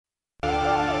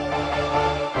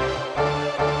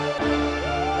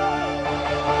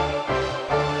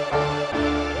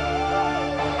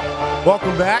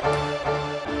Welcome back.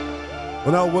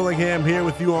 Linnell Willingham here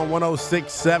with you on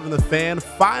 106.7 The Fan.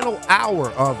 Final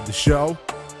hour of the show.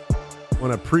 I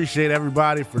want to appreciate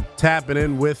everybody for tapping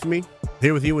in with me.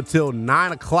 Here with you until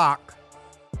 9 o'clock.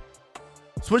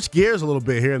 Switch gears a little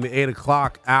bit here in the 8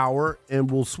 o'clock hour, and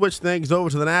we'll switch things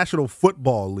over to the National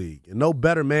Football League. And no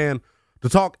better man to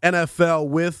talk NFL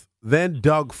with than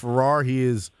Doug Farrar.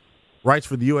 He writes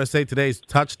for the USA Today's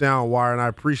Touchdown Wire, and I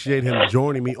appreciate him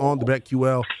joining me on the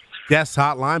BetQL guest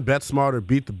hotline. Bet smarter,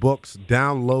 beat the books.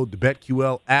 Download the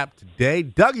BetQL app today.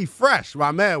 Dougie Fresh,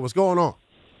 my man, what's going on?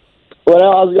 Well,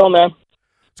 how's it going, man?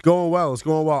 It's going well. It's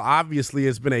going well. Obviously,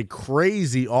 it's been a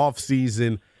crazy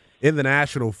offseason in the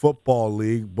National Football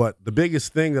League, but the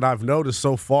biggest thing that I've noticed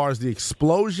so far is the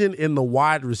explosion in the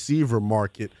wide receiver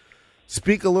market.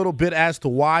 Speak a little bit as to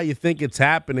why you think it's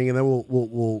happening, and then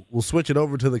we'll switch it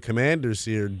over to the Commanders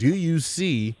here. Do you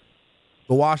see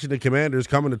the Washington Commanders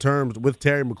coming to terms with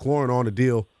Terry McLaurin on a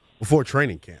deal before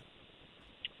training camp?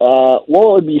 Well,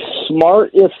 it would be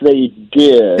smart if they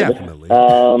did. Definitely.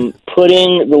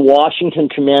 Putting the Washington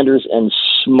Commanders and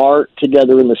smart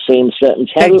together in the same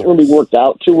sentence hasn't really worked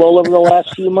out too well over the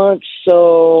last few months,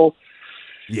 so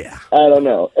yeah, I don't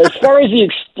know. As far as the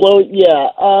explosion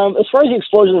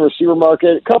in the receiver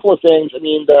market, a couple of things. I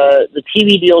mean, the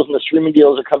TV deals and the streaming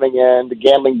deals are coming in. The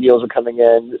gambling deals are coming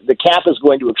in. The cap is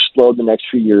going to explode the next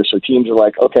few years. So teams are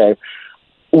like, okay,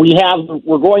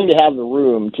 we're going to have the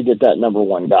room to get that number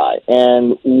one guy.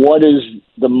 And what is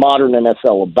the modern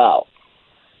NFL about?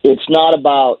 It's not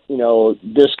about,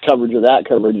 this coverage or that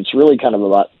coverage. It's really kind of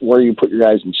about where you put your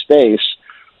guys in space,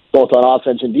 both on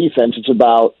offense and defense. It's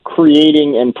about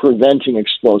creating and preventing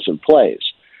explosive plays.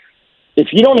 If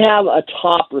you don't have a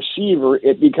top receiver,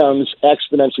 it becomes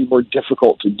exponentially more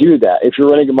difficult to do that. If you're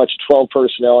running a bunch of 12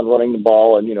 personnel and running the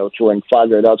ball and, throwing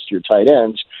 5-yard outs to your tight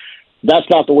ends, that's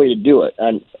not the way to do it.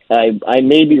 And I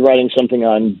may be writing something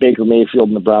on Baker Mayfield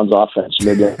and the Browns offense.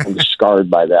 Maybe I'm scarred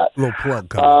by that. Little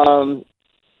plug.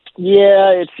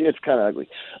 Yeah, it's kind of ugly.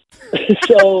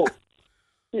 So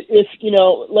if,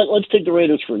 let's take the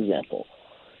Raiders, for example.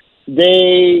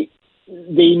 They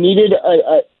needed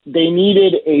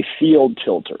a field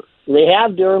tilter. They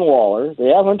have Darren Waller. They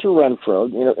have Hunter Renfrow.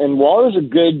 And Waller's a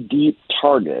good deep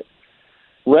target.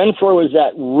 Renfrow is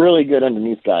that really good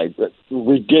underneath guy, but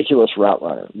ridiculous route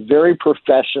runner. Very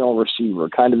professional receiver,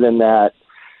 kind of in that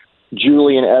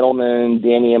Julian Edelman,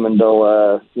 Danny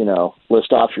Amendola,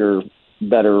 list off your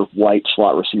better white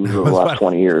slot receivers over the last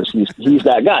 20 years. He's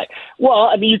that guy. Well,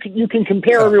 I mean, you can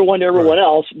compare everyone to everyone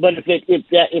else, but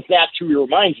if that's who he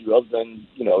reminds you of, then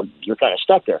you're kind of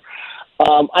stuck there.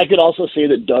 I could also say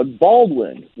that Doug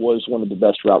Baldwin was one of the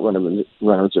best route runners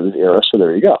of his era. So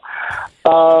there you go.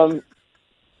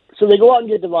 So they go out and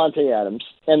get Davante Adams,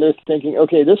 and they're thinking,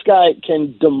 okay, this guy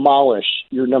can demolish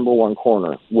your number one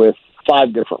corner with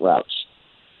 5 different routes.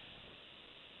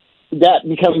 That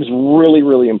becomes really,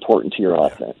 really important to your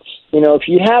offense. If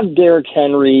you have Derrick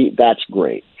Henry, that's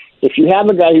great. If you have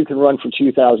a guy who can run for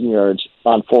 2,000 yards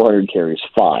on 400 carries,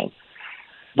 fine.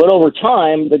 But over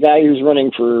time, the guy who's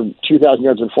running for 2,000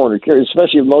 yards and 400 carries,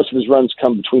 especially if most of his runs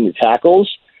come between the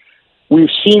tackles, we've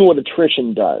seen what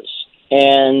attrition does.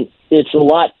 And it's a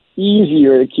lot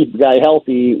easier to keep a guy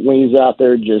healthy when he's out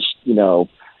there just,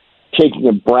 taking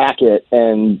a bracket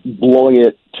and blowing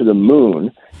it to the moon,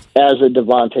 as a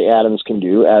Davante Adams can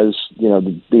do, as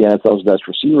the NFL's best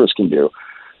receivers can do.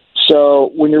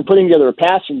 So when you're putting together a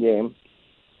passing game,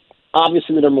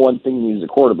 obviously the number one thing you need is a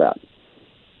quarterback.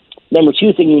 Number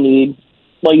two thing you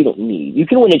don't need. You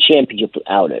can win a championship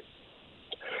without it.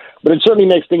 But it certainly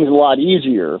makes things a lot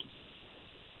easier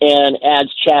and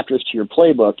adds chapters to your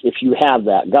playbook if you have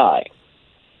that guy.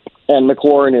 And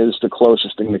McLaurin is the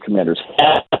closest thing the Commanders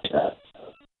have to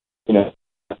that.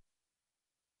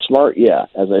 Smart, yeah.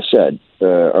 As I said,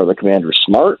 are the Commanders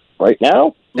smart right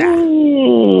now?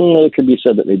 It could be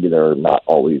said that maybe they're not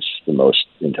always the most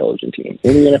intelligent team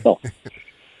in the NFL.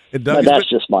 Doug, that's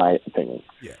just my opinion.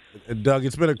 Yeah, and Doug,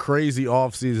 it's been a crazy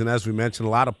offseason, as we mentioned,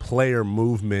 a lot of player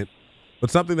movement,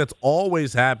 but something that's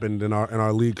always happened in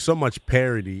our league, so much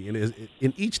parity, and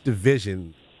in each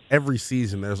division, every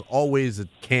season, there's always a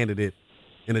candidate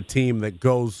in a team that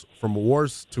goes from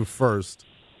worst to first.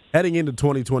 Heading into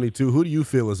 2022, who do you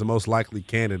feel is the most likely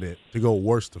candidate to go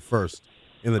worst to first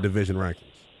in the division rankings?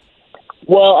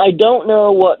 Well, I don't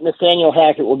know what Nathaniel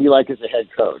Hackett will be like as a head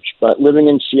coach, but living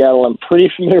in Seattle, I'm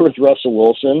pretty familiar with Russell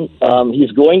Wilson.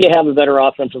 He's going to have a better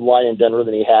offensive line in Denver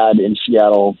than he had in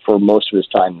Seattle for most of his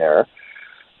time there.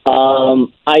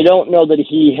 I don't know that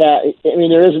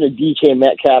there isn't a DK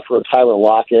Metcalf or a Tyler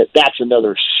Lockett. That's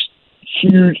another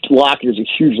huge. Lockett's a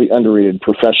hugely underrated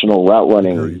professional route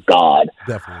running god.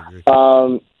 Definitely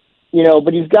agree.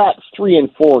 But he's got 3 and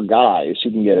 4 guys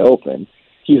who can get open.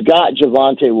 He's got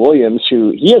Javonte Williams,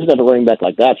 who he hasn't had a running back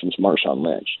like that since Marshawn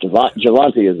Lynch.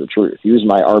 Javonte is the truth. He was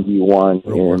my RB1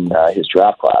 in his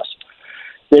draft class.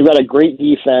 They've got a great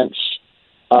defense.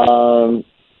 They'll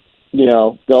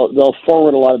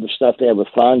forward a lot of the stuff they have with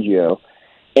Fangio.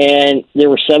 And they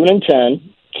were 7-10.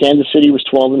 Kansas City was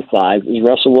 12-5. Is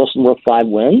Russell Wilson worth 5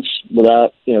 wins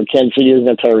without, Kansas City doesn't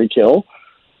have Tyreek Hill.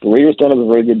 The Raiders don't have a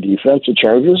very good defense. The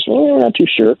Chargers, well, I'm not too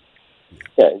sure.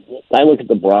 I look at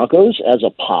the Broncos as a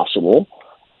possible.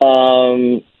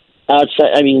 Outside,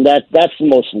 that's the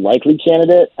most likely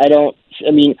candidate.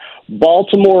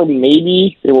 Baltimore,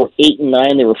 maybe. They were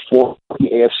 8-9. They were 4th in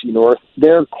the AFC North.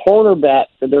 Their cornerback,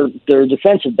 their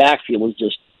defensive backfield was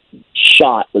just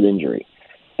shot with injury.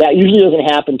 That usually doesn't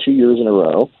happen 2 years in a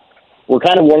row. We're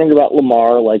kind of wondering about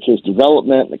Lamar, like his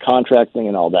development, the contract thing,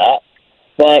 and all that.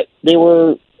 But they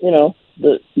were,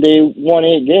 they won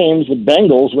 8 games. The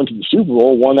Bengals went to the Super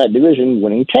Bowl, won that division,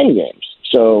 winning 10 games.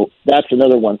 So that's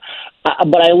another one.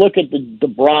 But I look at the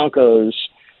Broncos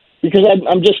because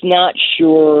I'm just not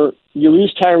sure. You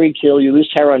lose Tyreek Hill, you lose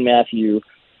Tyrann Mathieu.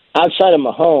 Outside of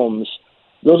Mahomes,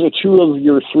 those are 2 of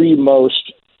your 3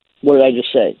 most, what did I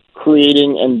just say,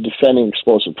 creating and defending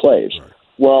explosive plays. Right.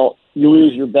 Well, you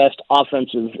lose your best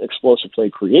offensive explosive play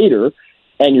creator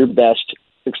and your best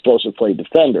explosive play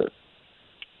defender.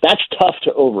 That's tough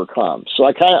to overcome. So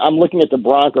I'm looking at the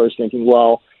Broncos thinking,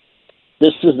 well,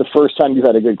 this is the first time you've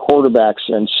had a good quarterback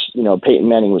since, Peyton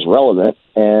Manning was relevant,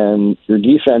 and your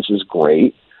defense is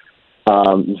great.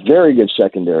 Very good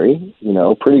secondary,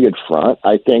 pretty good front.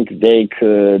 I think they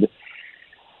could,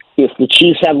 if the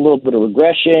Chiefs have a little bit of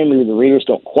regression, maybe the Raiders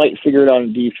don't quite figure it out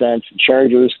on defense, the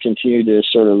Chargers continue to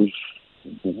sort of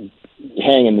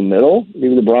hang in the middle,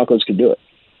 maybe the Broncos could do it.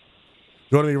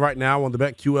 Joining me right now on the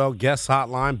BetQL guest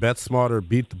hotline, Bet Smarter,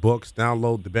 Beat the Books.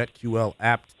 Download the BetQL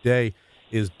app today.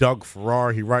 Is Doug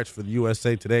Farrar. He writes for the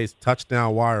USA Today's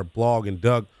Touchdown Wire blog. And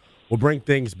Doug, we'll bring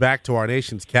things back to our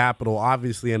nation's capital.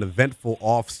 Obviously, an eventful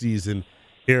offseason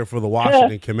here for the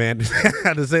Washington Commanders,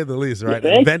 to say the least, right?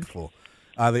 Eventful.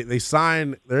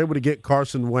 They're able to get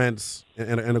Carson Wentz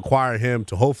and acquire him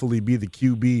to hopefully be the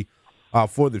QB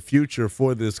for the future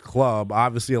for this club.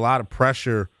 Obviously, a lot of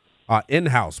pressure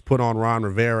in-house put on Ron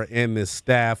Rivera and this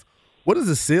staff. What is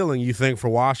the ceiling, you think, for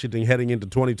Washington heading into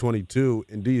 2022,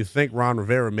 and do you think Ron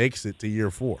Rivera makes it to year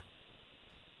 4?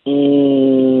 A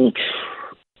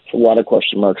lot of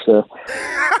question marks there.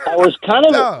 I was kind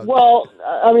of,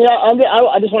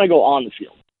 I just want to go on the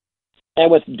field. And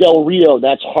with Del Rio,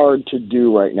 that's hard to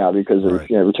do right now because of,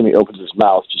 every time he opens his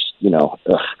mouth, just,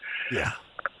 Yeah.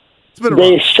 It's been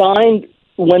they signed,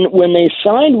 when they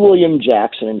signed William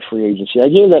Jackson in free agency, I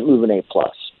gave that move an A+.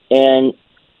 And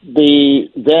the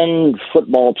then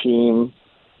football team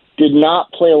did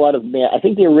not play a lot of man. I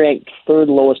think they ranked 3rd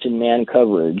lowest in man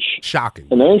coverage. Shocking.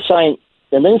 And then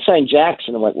they signed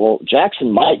Jackson. I'm like, well,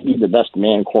 Jackson might be the best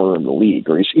man corner in the league,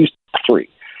 or he's 3.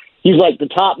 He's like the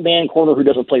top man corner who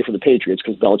doesn't play for the Patriots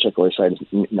because Belichick always said,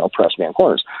 press man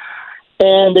corners.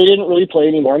 And they didn't really play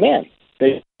any more man.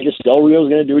 They just, Del Rio's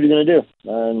going to do what he's going to do.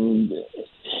 And,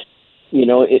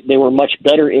 they were much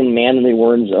better in man than they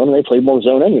were in zone, and they played more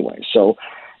zone anyway. So,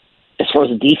 as far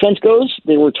as the defense goes,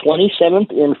 they were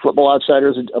 27th in Football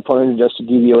Outsiders opponent-adjusted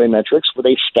DVOA metrics with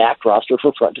a stacked roster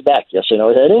from front to back. Yes, I know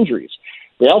it had injuries.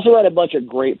 They also had a bunch of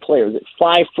great players,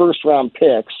 5 first-round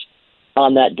picks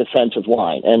on that defensive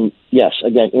line. And, yes,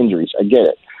 again, injuries. I get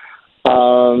it.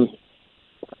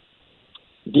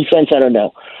 Defense, I don't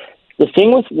know. The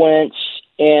thing with Wentz,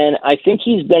 and I think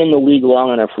he's been in the league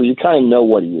long enough where you kind of know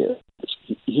what he is.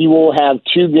 He will have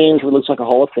 2 games where he looks like a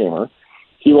Hall of Famer.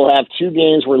 He will have 2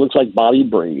 games where it looks like Bobby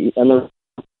Brady, and they're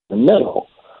in the middle.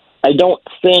 I don't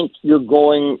think you're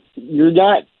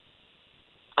not.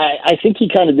 I think he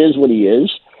kind of is what he is.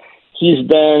 He's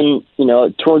been,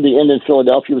 toward the end in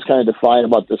Philadelphia, he was kind of defiant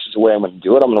about this is the way I'm going to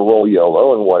do it. I'm going to roll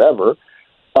YOLO and whatever.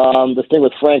 The thing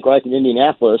with Frank Reich in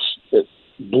Indianapolis, it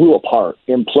blew apart,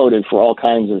 imploded for all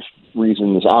kinds of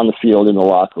reasons on the field, in the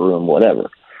locker room,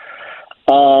 whatever.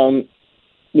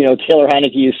 Taylor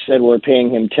Heineke said we're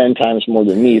paying him 10 times more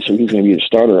than me, so he's going to be the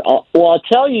starter. I'll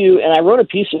tell you, and I wrote a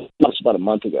piece of this about a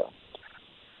month ago,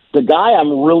 the guy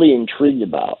I'm really intrigued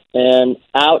about, and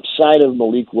outside of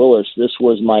Malik Willis, this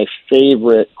was my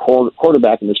favorite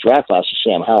quarterback in this draft class, is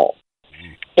Sam Howell.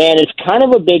 And it's kind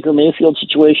of a Baker Mayfield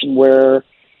situation where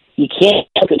you can't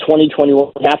look at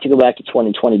 2021, you have to go back to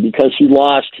 2020 because he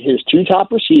lost his 2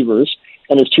 top receivers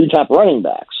and his 2 top running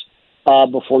backs.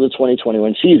 before the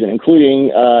 2021 season,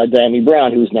 including Dyami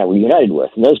Brown, who's now reunited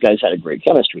with. And those guys had a great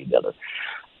chemistry together.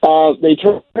 They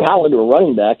turned Howell into a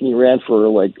running back, and he ran for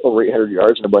like over 800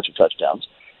 yards and a bunch of touchdowns.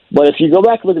 But if you go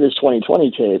back and look at his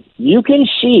 2020 tape, you can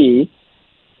see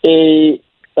a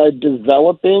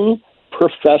developing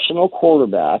professional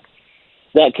quarterback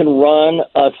that can run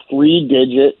a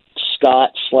 3-digit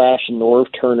Scott/Norv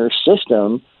Turner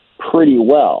system pretty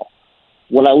well.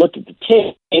 When I looked at the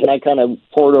tape and I kind of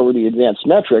poured over the advanced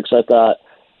metrics, I thought,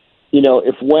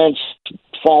 if Wentz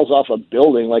falls off a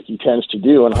building like he tends to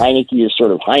do, and Heineke is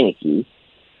sort of Heineke,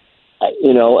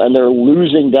 and they're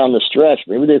losing down the stretch,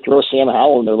 maybe they throw Sam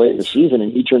Howell in there late in the season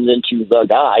and he turns into the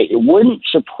guy. It wouldn't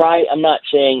surprise. I'm not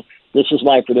saying this is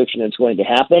my prediction it's going to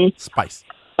happen. Spice.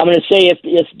 I'm going to say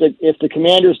if the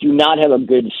Commanders do not have a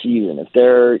good season, if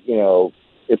they're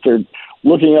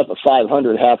looking up at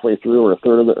 500 halfway through, or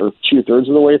 2/3 of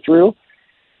the way through,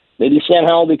 maybe Sam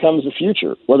Howell becomes the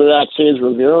future. Whether that saves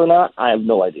Rivera or not, I have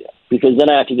no idea. Because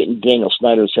then I have to get in Daniel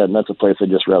Snyder's head, and that's a place I'd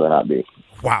just rather not be.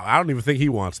 Wow, I don't even think he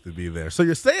wants to be there. So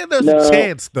you're saying there's a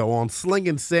chance, though, on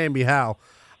slinging Sammy Howell.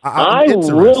 I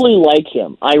really like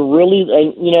him. I really,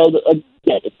 the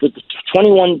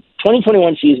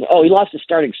 2021 season, he lost his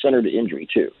starting center to injury,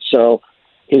 too. So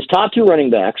his top 2 running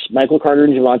backs, Michael Carter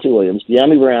and Javonte Williams,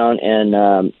 Dyami Brown, and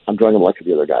I'm drawing a blank of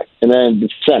the other guy, and then the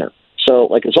center. So,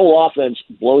 his whole offense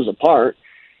blows apart.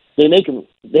 They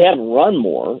have him run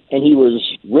more, and he was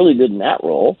really good in that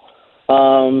role.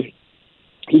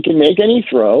 He can make any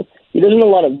throw. He doesn't have a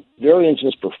lot of variance in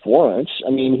his performance.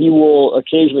 I mean, he will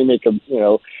occasionally make and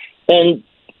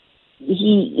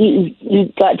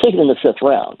he got taken in the 5th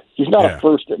round. He's not a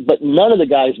first, but none of the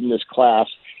guys in this class,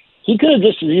 he could have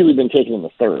just as easily been taken in the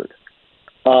 3rd.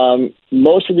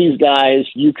 Most of these guys,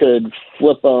 you could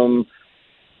flip them.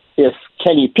 If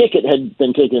Kenny Pickett had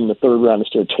been taken in the 3rd round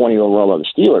instead of 20 overall by the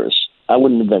Steelers, I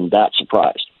wouldn't have been that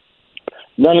surprised.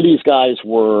 None of these guys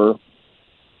were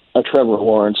a Trevor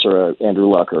Lawrence or a Andrew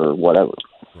Luck or whatever.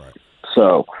 Right.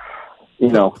 So,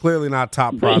 clearly not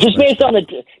top prospects. Just based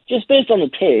on the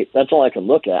tape, that's all I can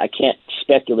look at. I can't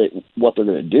speculate what they're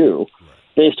going to do. Right.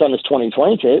 Based on this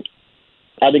 2020 tape,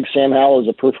 I think Sam Howell is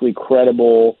a perfectly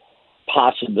credible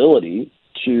possibility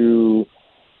to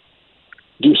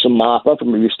do some mop-up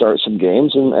and maybe start some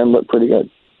games and look pretty good.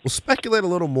 Well, speculate a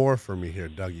little more for me here,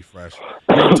 Dougie Fresh.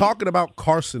 You're talking about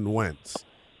Carson Wentz,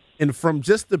 and from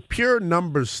just the pure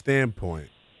numbers standpoint,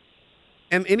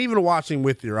 and even watching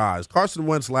with your eyes, Carson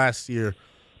Wentz last year,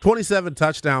 27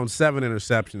 touchdowns, 7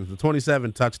 interceptions. The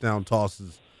 27 touchdown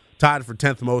tosses tied for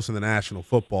 10th most in the National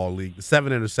Football League. The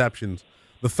 7 interceptions,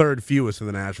 the 3rd fewest in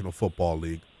the National Football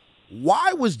League.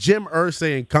 Why was Jim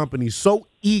Irsay and company so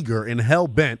eager and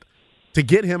hell-bent to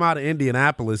get him out of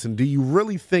Indianapolis, and do you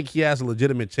really think he has a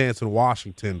legitimate chance in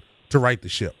Washington to right the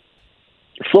ship?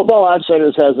 Football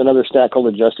Outsiders has another stat called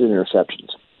adjusted interceptions.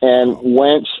 And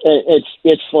Wentz,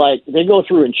 it's like they go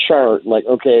through and chart,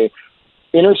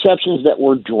 interceptions that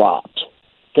were dropped,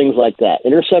 things like that.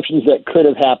 Interceptions that could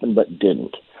have happened but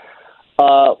didn't.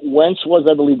 Wentz was,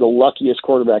 I believe, the luckiest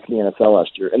quarterback in the NFL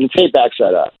last year, and the tape backs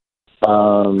that up.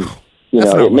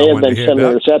 It may have been 7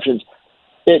 interceptions.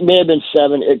 It may have been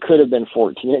 7. It could have been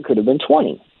 14. It could have been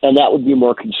 20. And that would be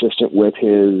more consistent with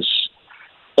his.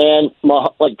 And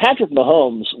Patrick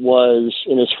Mahomes was,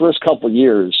 in his first couple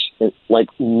years,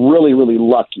 really, really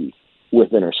lucky with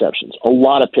interceptions. A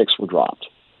lot of picks were dropped.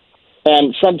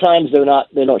 And sometimes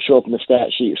they don't show up in the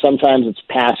stat sheet. Sometimes it's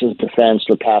passes defensed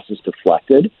or passes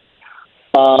deflected.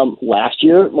 Last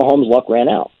year, Mahomes' luck ran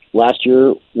out. Last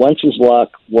year, Wentz's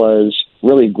luck was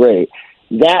really great.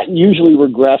 That usually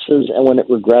regresses, and when it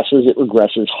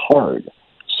regresses hard.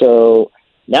 So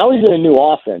now he's in a new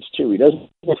offense, too. He doesn't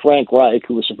have Frank Reich,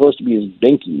 who was supposed to be his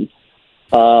binky.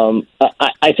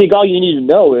 I think all you need to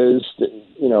know is that,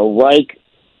 Reich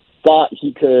thought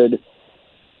he could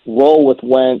roll with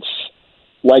Wentz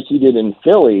like he did in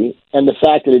Philly, and the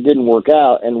fact that it didn't work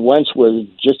out, and Wentz was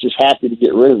just as happy to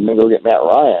get rid of him and go get Matt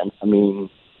Ryan, I mean,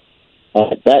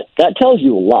 that tells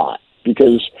you a lot,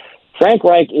 because Frank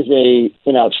Reich is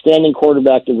an outstanding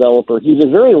quarterback developer. He's a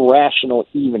very rational,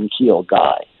 even-keel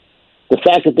guy. The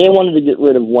fact that they wanted to get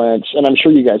rid of Wentz, and I'm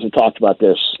sure you guys have talked about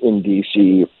this in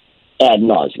D.C. ad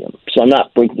nauseum, so I'm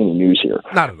not breaking any news here.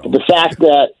 Not at all. But the fact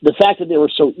that they were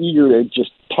so eager to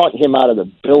just punt him out of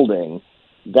the building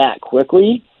that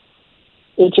quickly,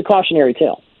 it's a cautionary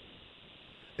tale.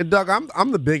 And Doug,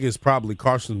 I'm the biggest probably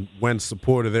Carson Wentz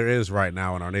supporter there is right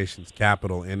now in our nation's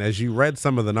capital. And as you read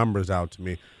some of the numbers out to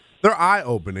me, they're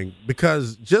eye-opening,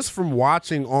 because just from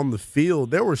watching on the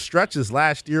field, there were stretches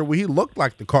last year where he looked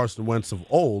like the Carson Wentz of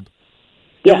old,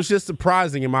 It was just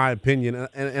surprising, in my opinion.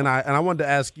 And I wanted to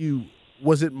ask you,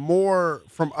 was it more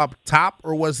from up top,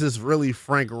 or was this really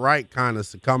Frank Reich kind of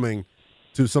succumbing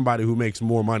to somebody who makes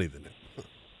more money than him,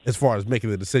 as far as making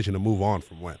the decision to move on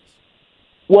from Wentz?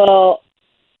 Well,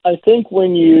 I think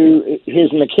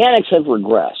his mechanics have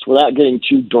regressed. Without getting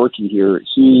too dorky here,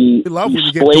 we love when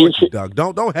you get dorky, Doug.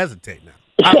 Don't hesitate now.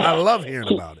 I love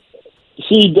hearing about it.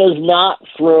 He does not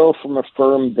throw from a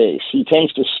firm base. He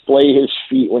tends to splay his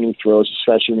feet when he throws,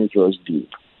 especially when he throws deep.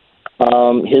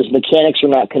 His mechanics are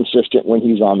not consistent when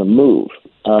he's on the move,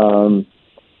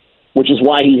 which is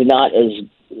why he's not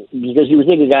because you would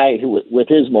think a guy who, with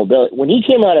his mobility, when he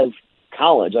came out of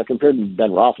college, I compared him to Ben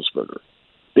Roethlisberger.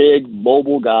 Big,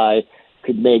 mobile guy,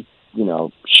 could make,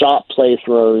 shot play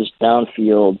throws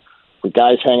downfield with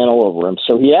guys hanging all over him.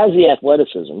 So he has the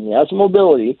athleticism. He has the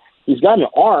mobility. He's got an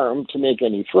arm to make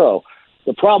any throw.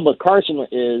 The problem with Carson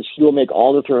is he will make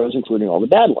all the throws, including all the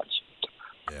bad ones.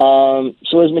 Yeah.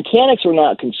 So his mechanics are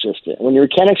not consistent. When your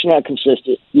mechanics are not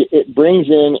consistent, it brings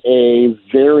in a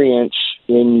variance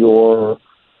in your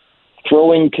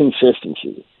throwing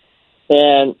consistency.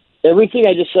 And everything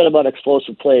I just said about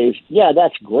explosive plays, yeah,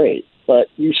 that's great. But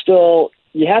you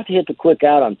have to hit the quick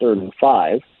out on 3rd and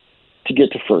 5 to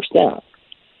get to first down.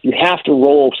 You have to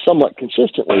roll somewhat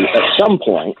consistently at some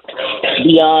point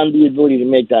beyond the ability to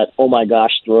make that, oh my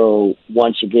gosh, throw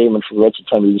once a game and for the rest of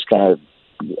the time you just kind of,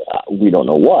 we don't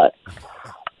know what.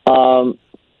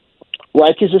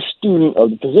 Reich is a student of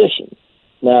the position.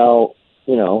 Now,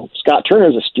 Scott Turner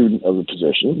is a student of the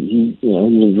position. He's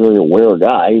a very aware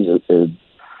guy. He's a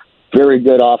very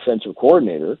good offensive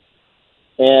coordinator.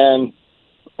 And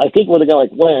I think with a guy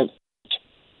like Wentz,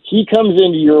 he comes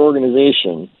into your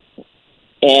organization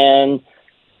and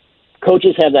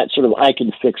coaches have that sort of I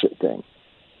can fix it thing.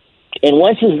 And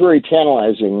Wentz is very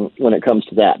tantalizing when it comes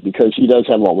to that because he does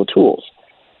have all the tools.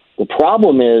 The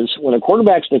problem is when a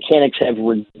quarterback's mechanics have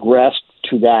regressed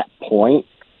to that point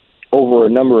over a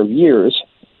number of years,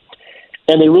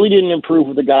 and they really didn't improve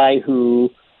with the guy who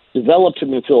developed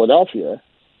him in Philadelphia,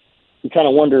 you kind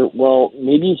of wonder, well,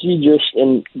 maybe he just,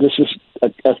 and this is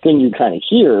a thing you kind of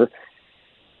hear,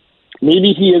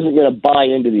 maybe he isn't going to buy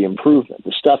into the improvement,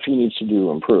 the stuff he needs to do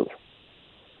to improve.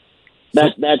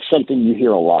 That's something you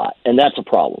hear a lot, and that's a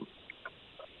problem.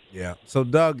 Yeah. So,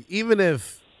 Doug, even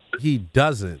if he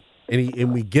doesn't,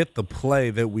 and we get the play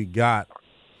that we got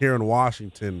here in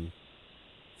Washington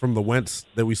from the Wentz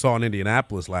that we saw in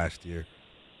Indianapolis last year,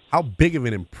 how big of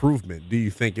an improvement do you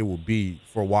think it will be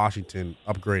for Washington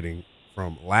upgrading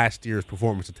from last year's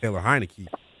performance of Taylor Heineke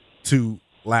to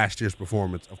last year's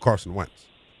performance of Carson Wentz?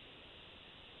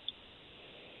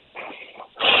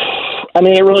 I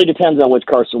mean, it really depends on which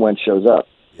Carson Wentz shows up.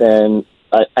 And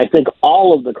I think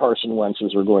all of the Carson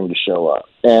Wentzes are going to show up.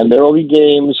 And there will be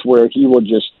games where he will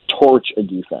just torch a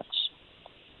defense.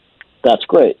 That's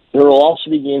great. There will also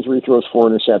be games where he throws 4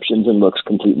 interceptions and looks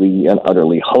completely and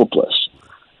utterly hopeless.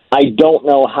 I don't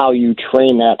know how you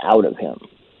train that out of him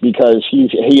because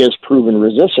he has proven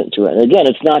resistant to it. And again,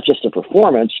 it's not just a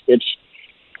performance. It's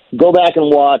go back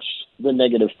and watch the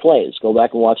negative plays. Go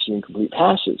back and watch the incomplete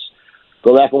passes.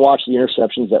 Go back and watch the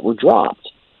interceptions that were dropped.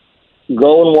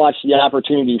 Go and watch the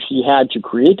opportunities he had to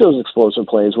create those explosive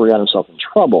plays where he got himself in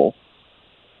trouble.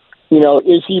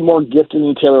 Is he more gifted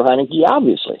than Taylor Heineke?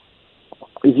 Obviously.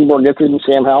 Is he more gifted than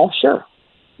Sam Howell? Sure.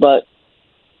 But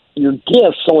your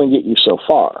gifts only get you so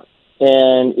far.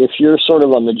 And if you're sort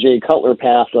of on the Jay Cutler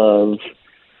path of,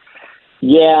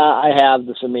 yeah, I have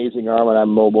this amazing arm and I'm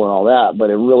mobile and all that, but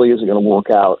it really isn't going to work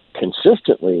out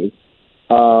consistently,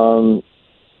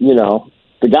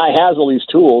 the guy has all these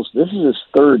tools. This is his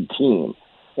 3rd team.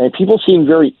 And people seem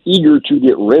very eager to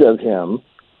get rid of him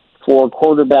for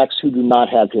quarterbacks who do not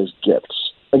have his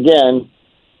gifts. Again,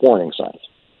 warning signs.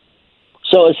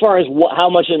 So as far as how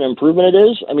much an improvement it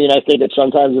is, I mean, I think that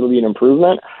sometimes it'll be an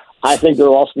improvement. I think there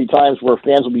will also be times where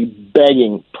fans will be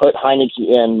begging, put Heineke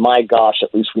in. My gosh,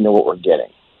 at least we know what we're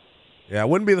getting. Yeah, it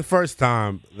wouldn't be the first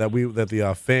time that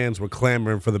the fans were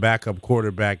clamoring for the backup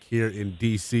quarterback here in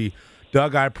D.C.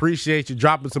 Doug, I appreciate you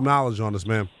dropping some knowledge on us,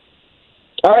 man.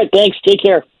 All right, thanks. Take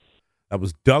care. That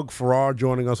was Doug Farrar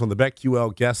joining us on the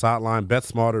BetQL Guest Hotline. Bet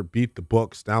smarter, beat the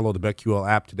books. Download the BetQL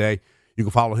app today. You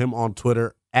can follow him on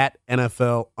Twitter at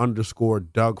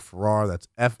NFL_Doug Farrar. That's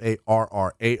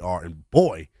Farrar. And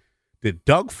boy, did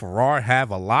Doug Farrar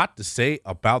have a lot to say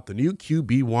about the new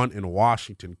QB1 in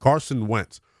Washington, Carson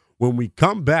Wentz. When we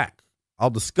come back, I'll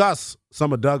discuss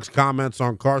some of Doug's comments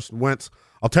on Carson Wentz.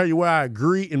 I'll tell you where I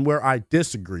agree and where I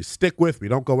disagree. Stick with me.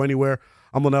 Don't go anywhere.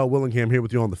 I'm Linnell Willingham here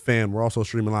with you on The Fan. We're also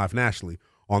streaming live nationally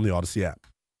on the Odyssey app.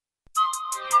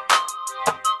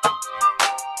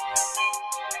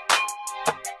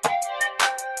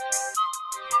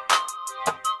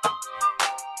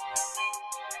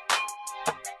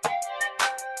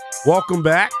 Welcome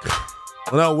back.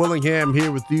 Linnell Willingham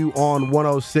here with you on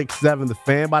 106.7 The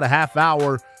Fan. About a half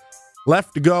hour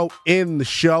left to go in the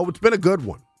show. It's been a good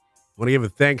one. I want to give a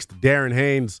thanks to Darren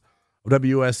Haynes of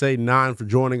WSA 9 for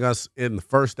joining us in the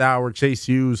first hour. Chase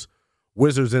Hughes,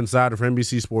 Wizards insider for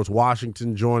NBC Sports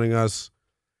Washington, joining us.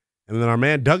 And then our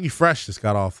man Dougie Fresh just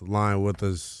got off the line with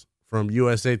us from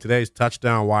USA Today's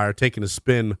Touchdown Wire, taking a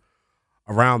spin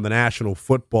around the National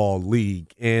Football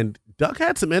League. And Doug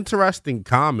had some interesting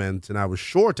comments, and I was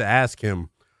sure to ask him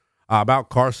about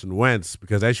Carson Wentz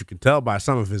because, as you can tell by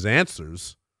some of his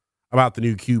answers about the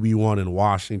new QB1 in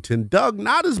Washington, Doug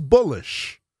not as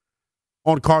bullish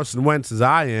on Carson Wentz as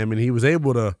I am, and he was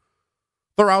able to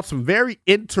throw out some very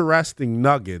interesting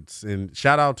nuggets. And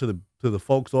shout out to the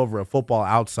folks over at Football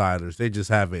Outsiders. They just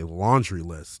have a laundry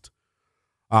list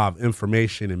of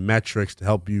information and metrics to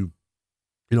help you,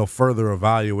 further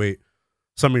evaluate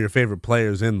some of your favorite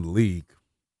players in the league.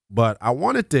 But I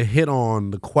wanted to hit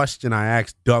on the question I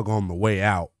asked Doug on the way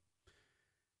out.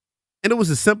 And it was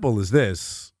as simple as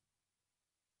this.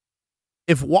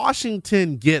 If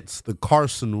Washington gets the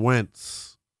Carson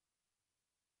Wentz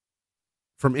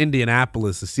from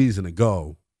Indianapolis a season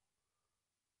ago,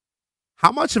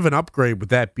 how much of an upgrade would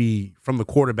that be from the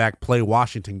quarterback play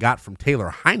Washington got from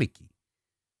Taylor Heinicke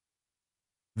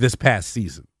this past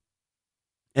season?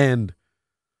 And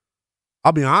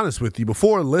I'll be honest with you,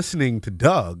 before listening to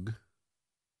Doug,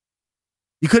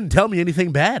 you couldn't tell me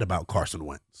anything bad about Carson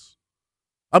Wentz.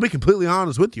 I'll be completely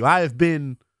honest with you. I have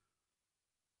been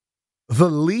the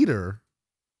leader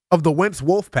of the Wentz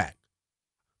Wolfpack.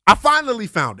 I finally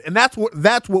found it, and that's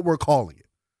what we're calling it,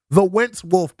 the Wentz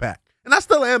Wolfpack. And I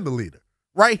still am the leader.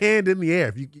 Right hand in the air.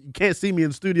 If you can't see me in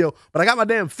the studio, but I got my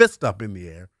damn fist up in the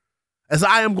air, as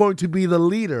I am going to be the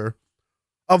leader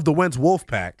of the Wentz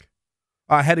Wolfpack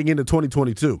heading into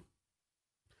 2022.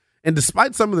 And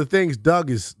despite some of the things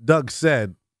Doug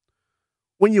said,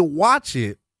 when you watch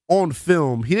it on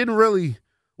film, he didn't really.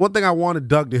 One thing I wanted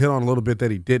Doug to hit on a little bit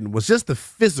that he didn't was just the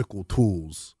physical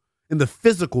tools and the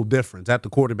physical difference at the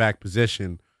quarterback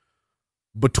position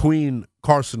between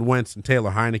Carson Wentz and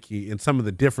Taylor Heinicke, and some of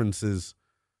the differences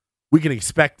we can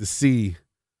expect to see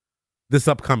this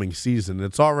upcoming season.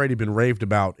 It's already been raved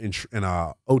about in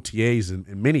OTAs and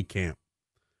minicamp.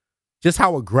 Just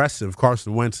how aggressive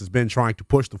Carson Wentz has been trying to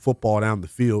push the football down the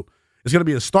field. It's going to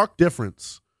be a stark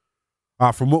difference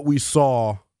from what we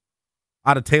saw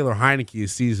out of Taylor Heinicke a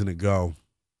season ago.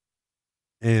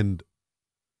 And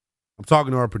I'm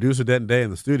talking to our producer, Denton Day,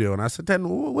 in the studio, and I said,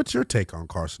 Denton, what's your take on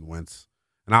Carson Wentz?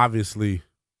 And obviously,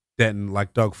 Denton,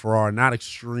 like Doug Farrar, not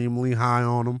extremely high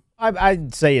on him.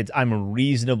 I'd say I'm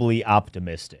reasonably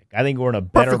optimistic. I think we're in a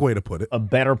better perfect way to put it, a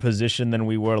better position than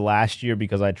we were last year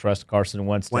because I trust Carson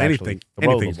Wentz to anything's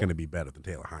going to be better than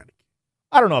Taylor Heinicke.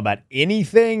 I don't know about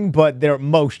anything, but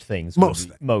most things.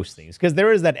 Because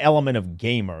there is that element of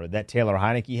gamer that Taylor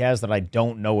Heinicke has that I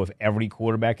don't know if every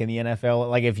quarterback in the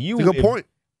NFL. Like That's a good point.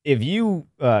 If you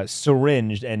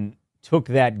syringed and took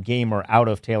that gamer out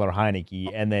of Taylor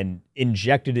Heinicke and then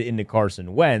injected it into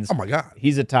Carson Wentz, oh my God,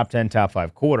 he's a top 10, top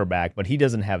 5 quarterback, but he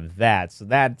doesn't have that, so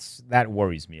that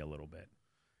worries me a little bit.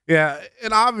 Yeah,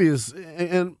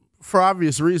 and for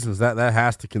obvious reasons, that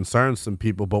has to concern some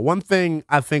people. But one thing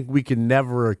I think we can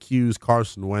never accuse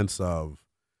Carson Wentz of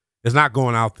is not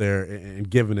going out there and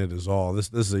giving it his all.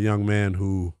 This is a young man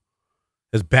who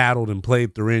has battled and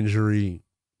played through injury,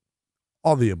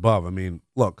 all the above. I mean,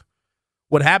 look,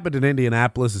 what happened in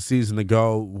Indianapolis a season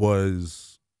ago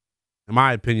was, in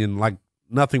my opinion, like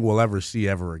nothing we'll ever see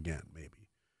ever again, maybe,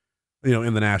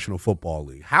 in the National Football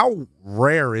League. How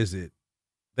rare is it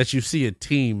that you see a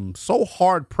team so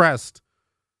hard-pressed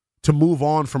to move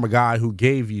on from a guy who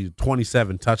gave you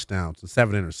 27 touchdowns and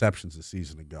 7 interceptions a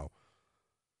season ago?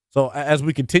 So as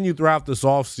we continue throughout this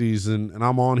offseason, and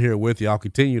I'm on here with you, I'll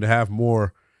continue to have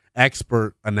more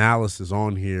expert analysis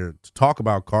on here to talk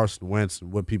about Carson Wentz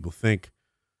and what people think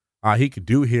he could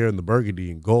do here in the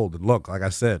burgundy and gold. And look, like I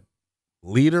said,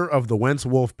 leader of the Wentz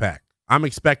Wolfpack. I'm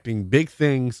expecting big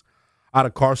things out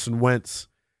of Carson Wentz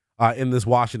in this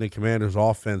Washington Commanders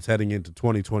offense heading into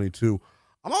 2022.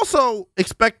 I'm also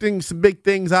expecting some big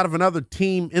things out of another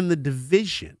team in the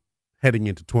division heading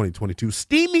into 2022.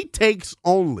 Steamy takes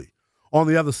only on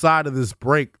the other side of this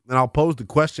break, and I'll pose the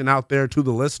question out there to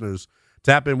the listeners.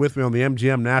 Tap in with me on the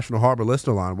MGM National Harbor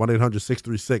listener line,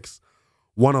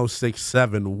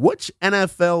 1-800-636-1067. Which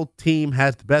NFL team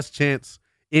has the best chance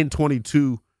in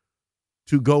 22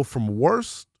 to go from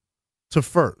worst to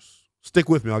first? Stick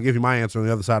with me. I'll give you my answer on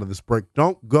the other side of this break.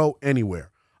 Don't go anywhere.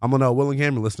 I'm Linnell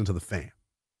Willingham. You're listening to The Fan.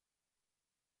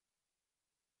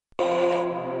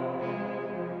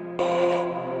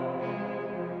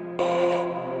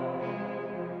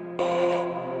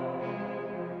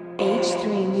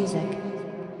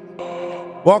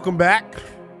 Welcome back.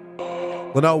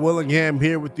 Linnell Willingham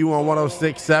here with you on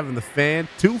 106.7 The Fan.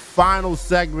 2 final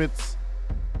segments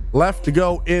left to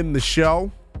go in the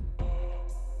show.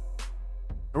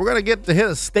 And we're going to get to hit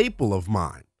a staple of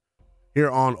mine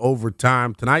here on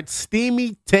Overtime tonight.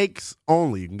 Steamy Takes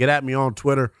Only. You can get at me on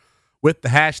Twitter with the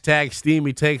hashtag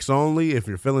Steamy Takes Only. If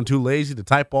you're feeling too lazy to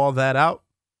type all that out,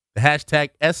 the hashtag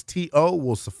STO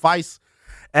will suffice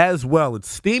as well.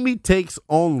 It's Steamy Takes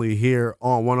Only here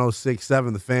on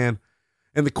 106.7 The Fan.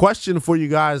 And the question for you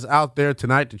guys out there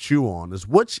tonight to chew on is,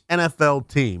 which NFL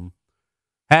team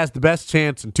has the best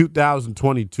chance in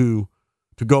 2022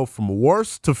 to go from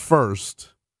worst to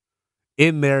first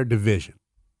in their division?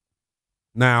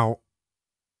 Now,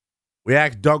 we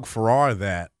asked Doug Farrar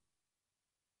that,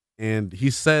 and he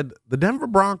said the Denver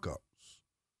Broncos.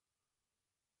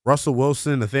 Russell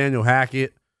Wilson, Nathaniel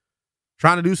Hackett,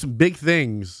 trying to do some big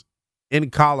things in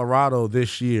Colorado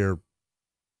this year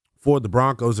for the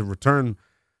Broncos and return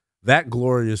that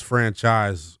glorious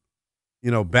franchise,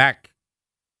 back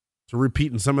to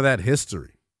repeating some of that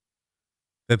history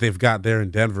that they've got there in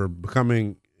Denver,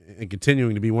 becoming and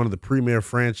continuing to be one of the premier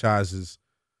franchises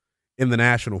in the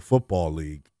National Football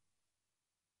League.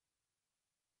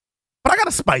 But I got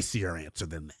a spicier answer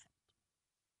than that.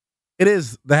 It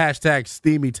is the hashtag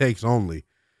Steamy Takes Only.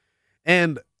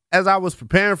 And as I was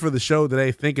preparing for the show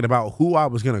today, thinking about who I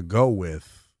was going to go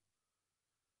with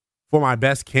for my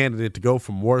best candidate to go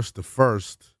from worst to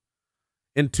first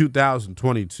in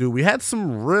 2022, we had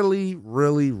some really,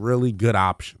 really, really good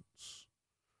options.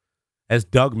 As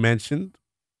Doug mentioned,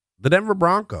 the Denver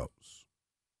Broncos.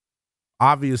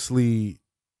 Obviously,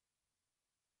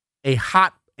 a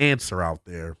hot answer out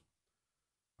there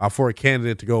for a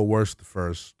candidate to go worst to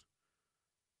first.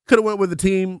 Could have went with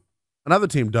another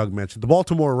team Doug mentioned, the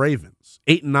Baltimore Ravens.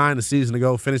 8-9 a season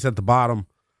ago, finished at the bottom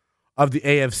of the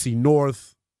AFC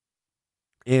North.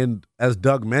 And as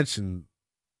Doug mentioned,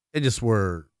 they just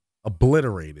were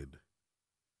obliterated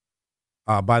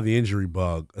by the injury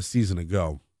bug a season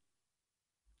ago,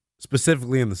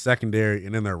 specifically in the secondary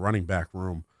and in their running back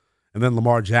room. And then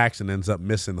Lamar Jackson ends up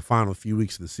missing the final few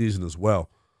weeks of the season as well.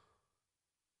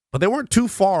 But they weren't too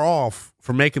far off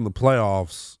from making the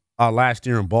playoffs last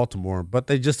year in Baltimore, but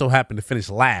they just so happened to finish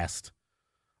last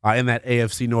in that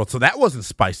AFC North. So that wasn't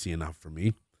spicy enough for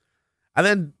me. I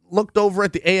then looked over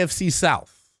at the AFC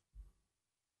South.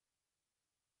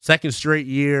 Second straight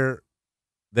year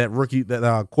that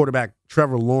quarterback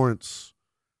Trevor Lawrence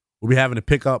will be having to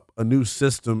pick up a new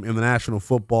system in the National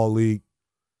Football League.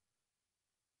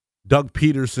 Doug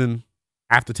Peterson,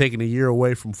 after taking a year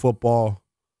away from football,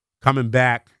 coming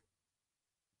back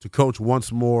to coach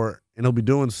once more, and he'll be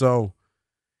doing so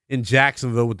in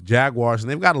Jacksonville with the Jaguars. And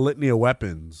they've got a litany of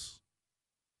weapons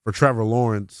for Trevor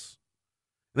Lawrence.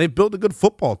 And they've built a good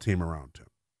football team around him.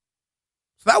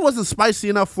 So that wasn't spicy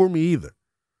enough for me either.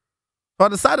 So I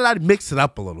decided I'd mix it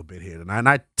up a little bit here tonight. And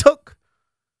I took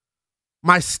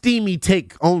my steamy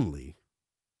take only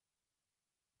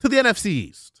to the NFC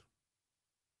East.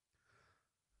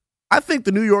 I think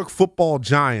the New York Football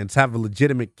Giants have a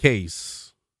legitimate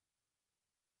case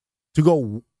to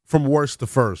go from worst to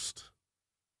first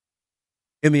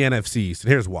in the NFC East.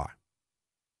 And here's why.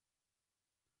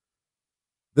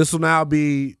 This will now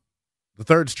be the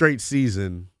third straight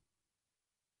season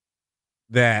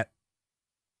that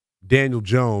Daniel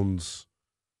Jones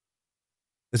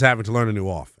is having to learn a new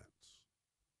offense.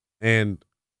 And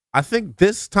I think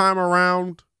this time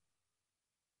around,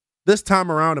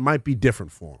 it might be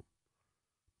different for him.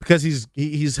 Because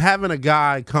he's having a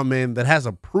guy come in that has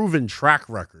a proven track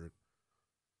record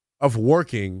of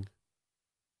working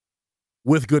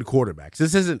with good quarterbacks.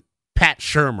 This isn't Pat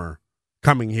Shurmur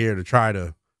coming here to try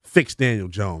to fix Daniel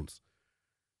Jones.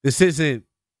 This isn't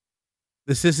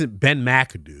Ben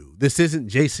McAdoo. This isn't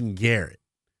Jason Garrett.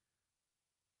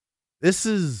 This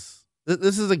is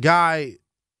a guy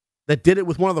that did it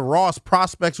with one of the rawest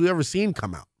prospects we've ever seen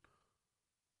come out.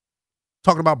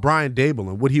 Talking about Brian Daboll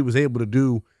and what he was able to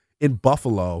do in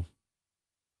Buffalo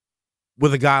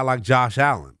with a guy like Josh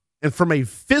Allen. And from a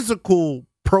physical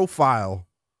profile,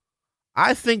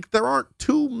 I think there aren't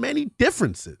too many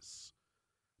differences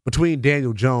between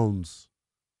Daniel Jones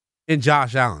and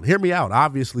Josh Allen. Hear me out.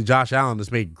 Obviously, Josh Allen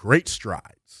has made great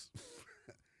strides.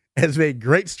 Since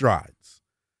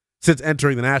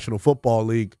entering the National Football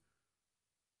League.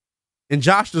 And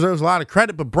Josh deserves a lot of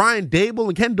credit, but Brian Daboll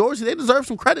and Ken Dorsey, they deserve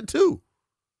some credit too.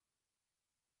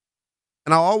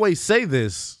 And I'll always say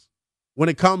this when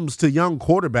it comes to young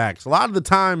quarterbacks. A lot of the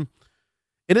time,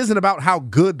 it isn't about how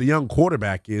good the young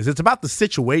quarterback is. It's about the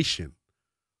situation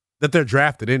that they're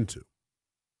drafted into.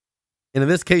 And in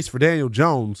this case for Daniel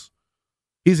Jones,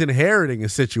 he's inheriting a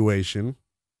situation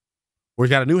where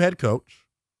he's got a new head coach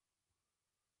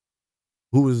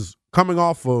who is coming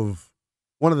off of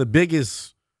one of the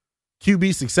biggest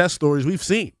QB success stories we've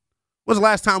seen. When's the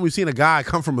last time we've seen a guy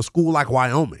come from a school like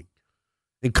Wyoming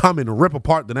and come and rip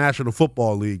apart the National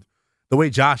Football League the way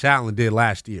Josh Allen did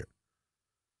last year?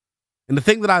 And the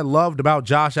thing that I loved about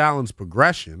Josh Allen's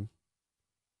progression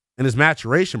and his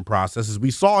maturation process is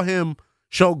we saw him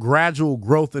show gradual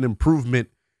growth and improvement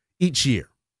each year.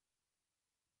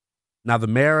 Now, the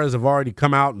Maras have already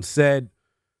come out and said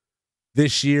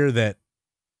this year that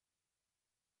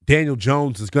Daniel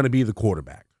Jones is going to be the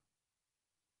quarterback.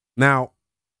 Now,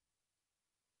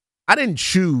 I didn't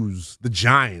choose the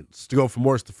Giants to go from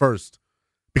worst to first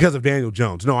because of Daniel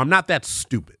Jones. No, I'm not that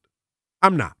stupid.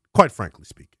 I'm not, quite frankly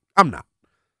speaking. I'm not.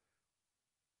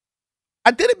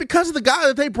 I did it because of the guy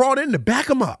that they brought in to back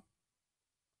him up.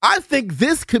 I think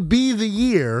this could be the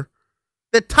year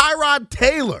that Tyrod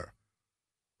Taylor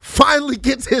finally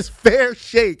gets his fair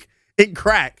shake and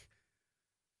crack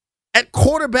at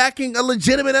quarterbacking a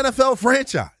legitimate NFL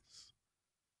franchise.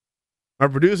 Our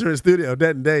producer in studio,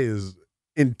 Denton Day, is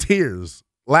in tears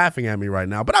laughing at me right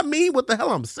now. But I mean what the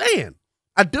hell I'm saying.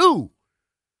 I do.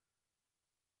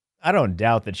 I don't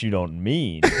doubt that you don't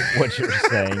mean what you're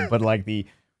saying, but like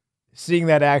seeing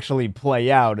that actually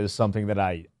play out is something that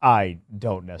I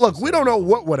don't necessarily. Look, we don't know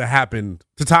what would have happened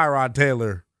to Tyrod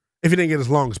Taylor if he didn't get his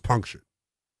lungs punctured.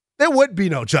 There would be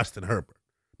no Justin Herbert.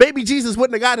 Baby Jesus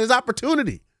wouldn't have got his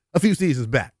opportunity a few seasons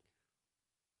back.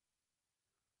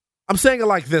 I'm saying it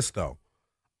like this, though.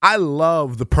 I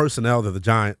love the personnel that the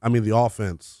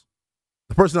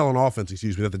personnel on offense,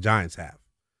 that the Giants have.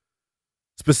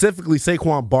 Specifically,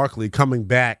 Saquon Barkley coming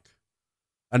back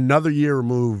another year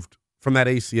removed from that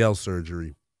ACL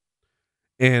surgery.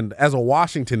 And as a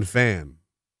Washington fan,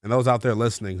 and those out there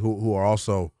listening who are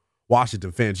also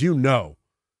Washington fans, you know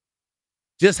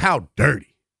just how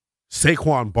dirty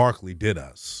Saquon Barkley did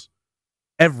us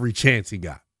every chance he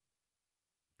got.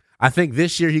 I think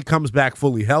this year he comes back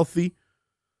fully healthy.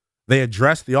 They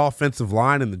addressed the offensive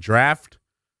line in the draft,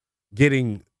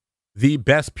 getting the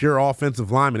best pure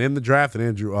offensive lineman in the draft,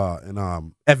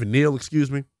 and Evan Neal,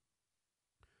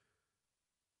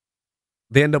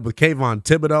 They end up with Kayvon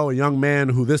Thibodeau, a young man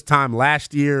who this time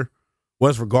last year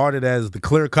was regarded as the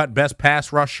clear-cut best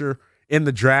pass rusher in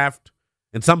the draft,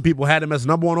 and some people had him as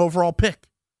number one overall pick.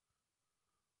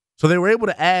 So they were able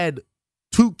to add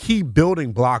two key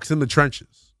building blocks in the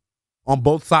trenches on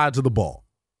both sides of the ball.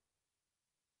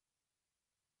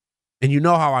 And you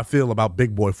know how I feel about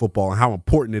big boy football and how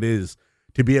important it is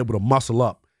to be able to muscle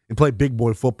up and play big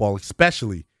boy football,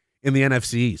 especially in the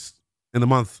NFC East in the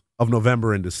month of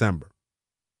November and December.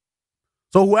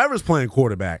 So whoever's playing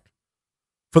quarterback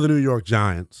for the New York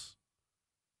Giants,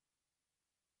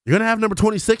 you're going to have number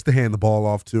 26 to hand the ball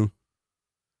off to.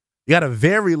 You got a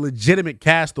very legitimate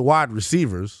cast of wide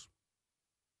receivers.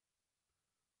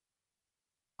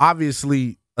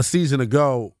 Obviously, a season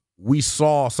ago, we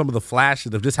saw some of the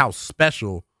flashes of just how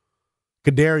special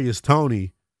Kadarius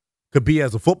Toney could be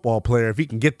as a football player if he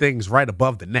can get things right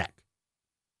above the neck,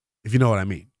 if you know what I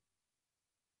mean.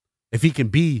 If he can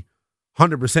be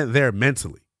 100% there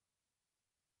mentally.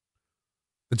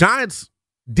 The Giants'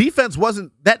 defense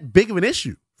wasn't that big of an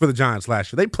issue for the Giants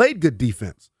last year. They played good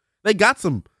defense. They got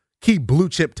some key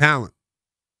blue-chip talent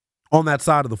on that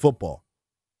side of the football.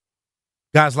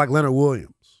 Guys like Leonard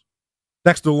Williams,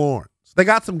 Dexter Lawrence. They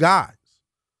got some guys.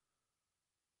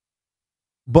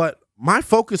 But my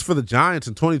focus for the Giants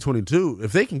in 2022,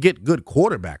 if they can get good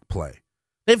quarterback play,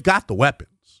 they've got the weapons.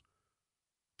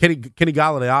 Kenny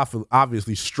Golladay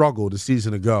obviously struggled a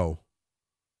season ago.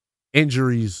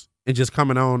 Injuries and just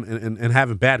coming on and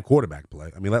having bad quarterback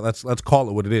play. I mean, let's call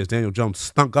it what it is. Daniel Jones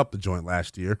stunk up the joint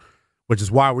last year, which is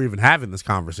why we're even having this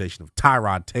conversation of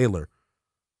Tyrod Taylor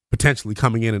potentially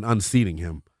coming in and unseating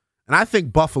him. And I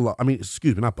think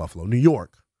New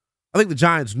York. I think the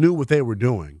Giants knew what they were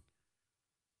doing.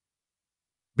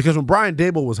 Because when Brian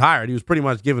Daboll was hired, he was pretty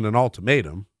much given an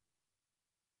ultimatum.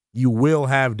 You will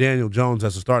have Daniel Jones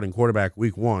as a starting quarterback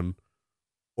week one,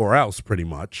 or else, pretty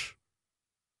much.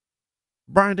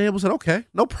 Brian Daboll said, okay,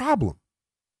 no problem.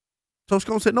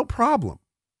 Toscone said, no problem.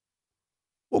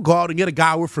 We'll go out and get a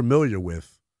guy we're familiar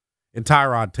with in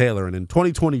Tyrod Taylor. And in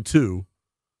 2022,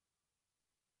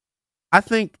 I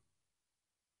think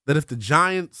that if the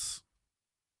Giants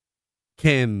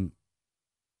can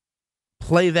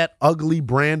play that ugly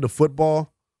brand of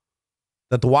football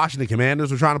that the Washington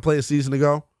Commanders were trying to play a season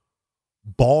ago,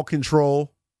 ball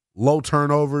control, low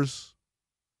turnovers,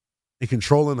 and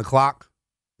controlling the clock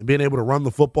and being able to run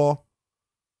the football,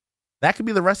 that could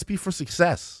be the recipe for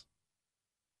success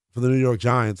for the New York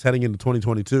Giants heading into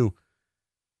 2022.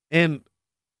 And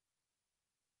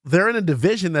they're in a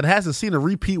division that hasn't seen a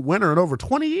repeat winner in over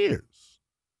 20 years.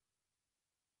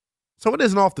 So it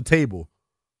isn't off the table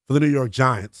for the New York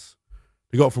Giants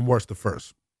to go from worst to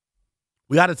first.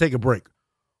 We got to take a break.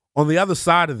 On the other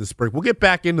side of this break, we'll get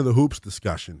back into the hoops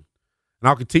discussion, and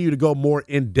I'll continue to go more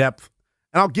in depth,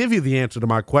 and I'll give you the answer to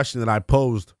my question that I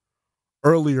posed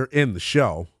earlier in the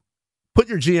show. Put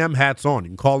your GM hats on. You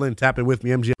can call in, tap in with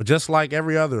me, MGM. But just like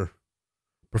every other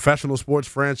professional sports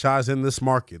franchise in this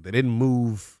market, they didn't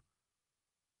move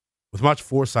with much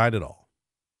foresight at all.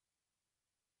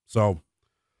 So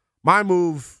my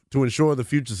move to ensure the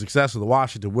future success of the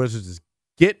Washington Wizards is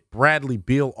get Bradley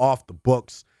Beal off the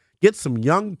books, get some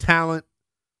young talent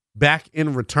back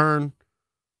in return,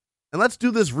 and let's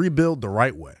do this rebuild the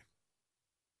right way.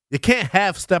 You can't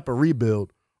half-step a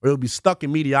rebuild or you'll be stuck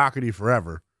in mediocrity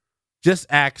forever. Just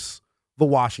ask the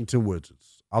Washington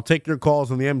Wizards. I'll take your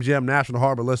calls on the MGM National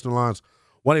Harbor listener lines,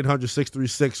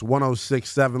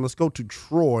 1-800-636-1067. Let's go to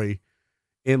Troy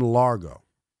in Largo.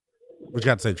 What you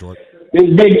got to say, Troy? This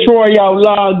big Troy out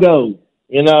Largo,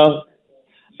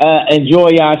 enjoy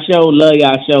y'all show, love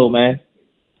y'all show, man.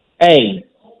 Hey,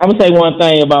 I'm going to say one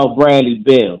thing about Bradley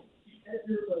Beal.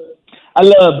 I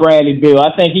love Bradley Beal.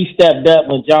 I think he stepped up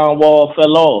when John Wall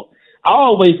fell off. I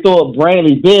always thought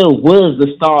Bradley Beal was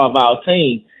the star of our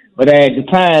team, but at the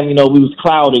time, we was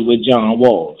clouded with John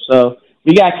Wall. So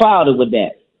we got clouded with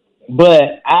that.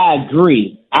 But I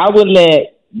agree. I would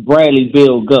let Bradley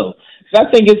Beal go. So I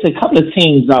think it's a couple of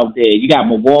teams out there. You got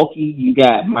Milwaukee, you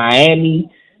got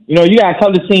Miami. You got a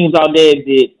couple of teams out there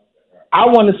that I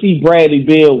want to see Bradley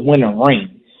Beal win a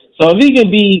ring. So if he can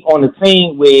be on a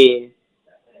team where,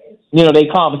 they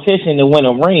competition to win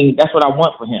a ring, that's what I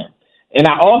want for him. And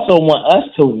I also want us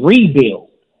to rebuild.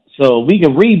 So we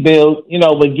can rebuild,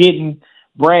 with getting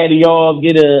Bradley off,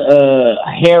 get a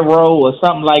hero or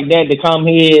something like that to come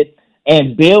here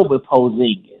and build with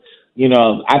Porzingis.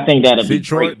 I think that'll be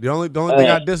Troy, great. The only thing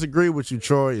I disagree with you,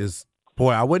 Troy, is,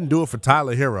 boy, I wouldn't do it for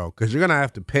Tyler Hero because you're going to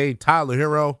have to pay Tyler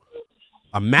Hero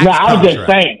a max contract. I was just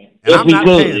saying. And I'm not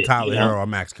paying Tyler Hero a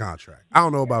max contract. I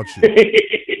don't know about you.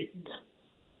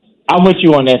 I'm with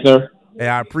you on that, sir. Hey,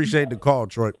 I appreciate the call,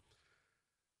 Troy.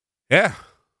 Yeah.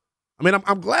 I mean,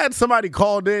 I'm glad somebody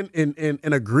called in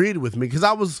and agreed with me because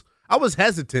I was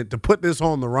hesitant to put this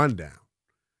on the rundown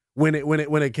when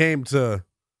it came to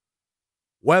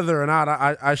whether or not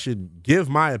I should give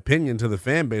my opinion to the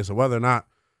fan base or whether or not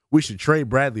we should trade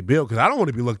Bradley Beal because I don't want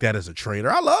to be looked at as a trader.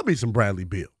 I love me some Bradley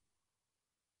Beal.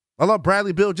 I love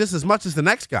Bradley Beal just as much as the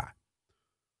next guy.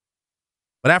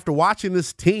 But after watching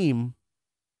this team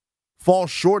fall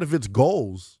short of its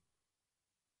goals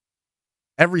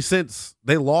ever since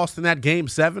they lost in that Game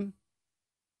 7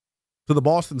 to the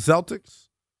Boston Celtics,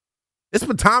 it's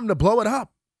been time to blow it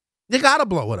up. You got to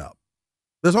blow it up.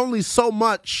 There's only so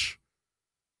much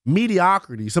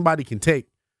mediocrity somebody can take.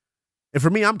 And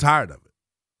for me, I'm tired of it.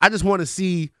 I just want to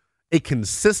see a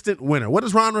consistent winner. What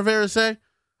does Ron Rivera say?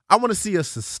 I want to see a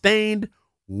sustained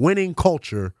winning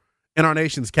culture in our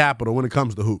nation's capital when it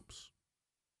comes to hoops.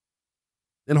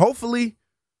 And hopefully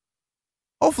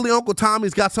Uncle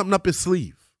Tommy's got something up his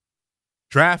sleeve.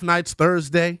 Draft night's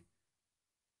Thursday.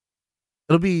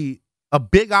 It'll be a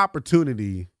big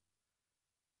opportunity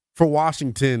for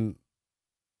Washington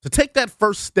to take that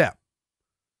first step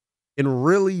in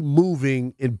really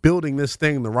moving and building this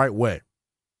thing the right way.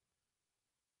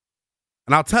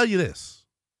 And I'll tell you this.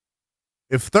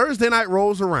 If Thursday night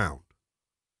rolls around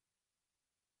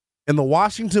and the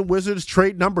Washington Wizards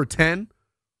trade number 10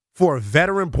 for a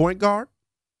veteran point guard,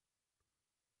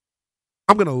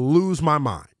 I'm going to lose my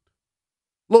mind.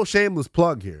 Little shameless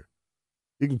plug here.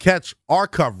 You can catch our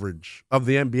coverage of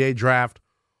the NBA draft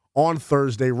on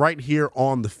Thursday right here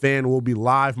on The Fan. We'll be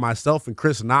live, myself and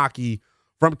Chris Naki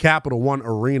from Capital One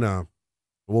Arena.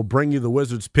 We'll bring you the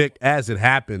Wizards pick as it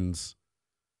happens.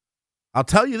 I'll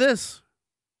tell you this,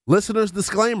 listeners'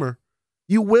 disclaimer,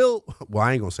 you will, well,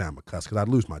 I ain't going to say I'm a cuss because I'd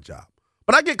lose my job,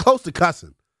 but I get close to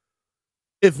cussing.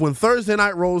 If when Thursday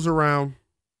night rolls around,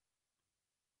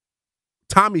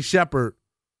 Tommy Shepard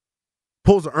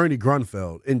pulls an Ernie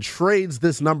Grunfeld and trades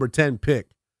this number 10 pick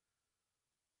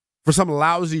for some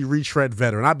lousy retread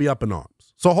veteran, I'd be up in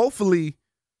arms. So hopefully,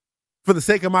 for the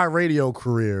sake of my radio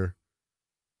career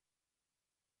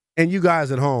and you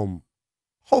guys at home,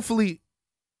 hopefully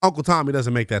Uncle Tommy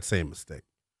doesn't make that same mistake.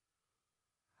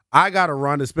 I got to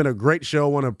run. It's been a great show. I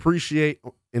want to appreciate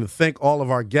and thank all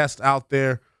of our guests out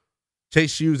there.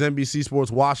 Chase Hughes, NBC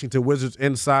Sports Washington Wizards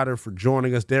Insider, for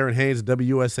joining us. Darren Haynes,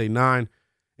 WUSA 9.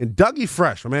 And Dougie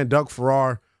Fresh, my man Doug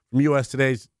Farrar from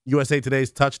USA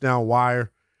Today's Touchdown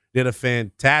Wire, did a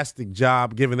fantastic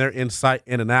job giving their insight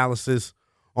and analysis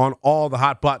on all the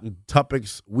hot button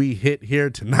topics we hit here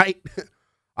tonight.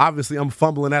 Obviously, I'm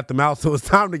fumbling at the mouth, so it's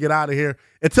time to get out of here.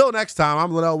 Until next time,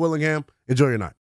 I'm Linnell Willingham. Enjoy your night.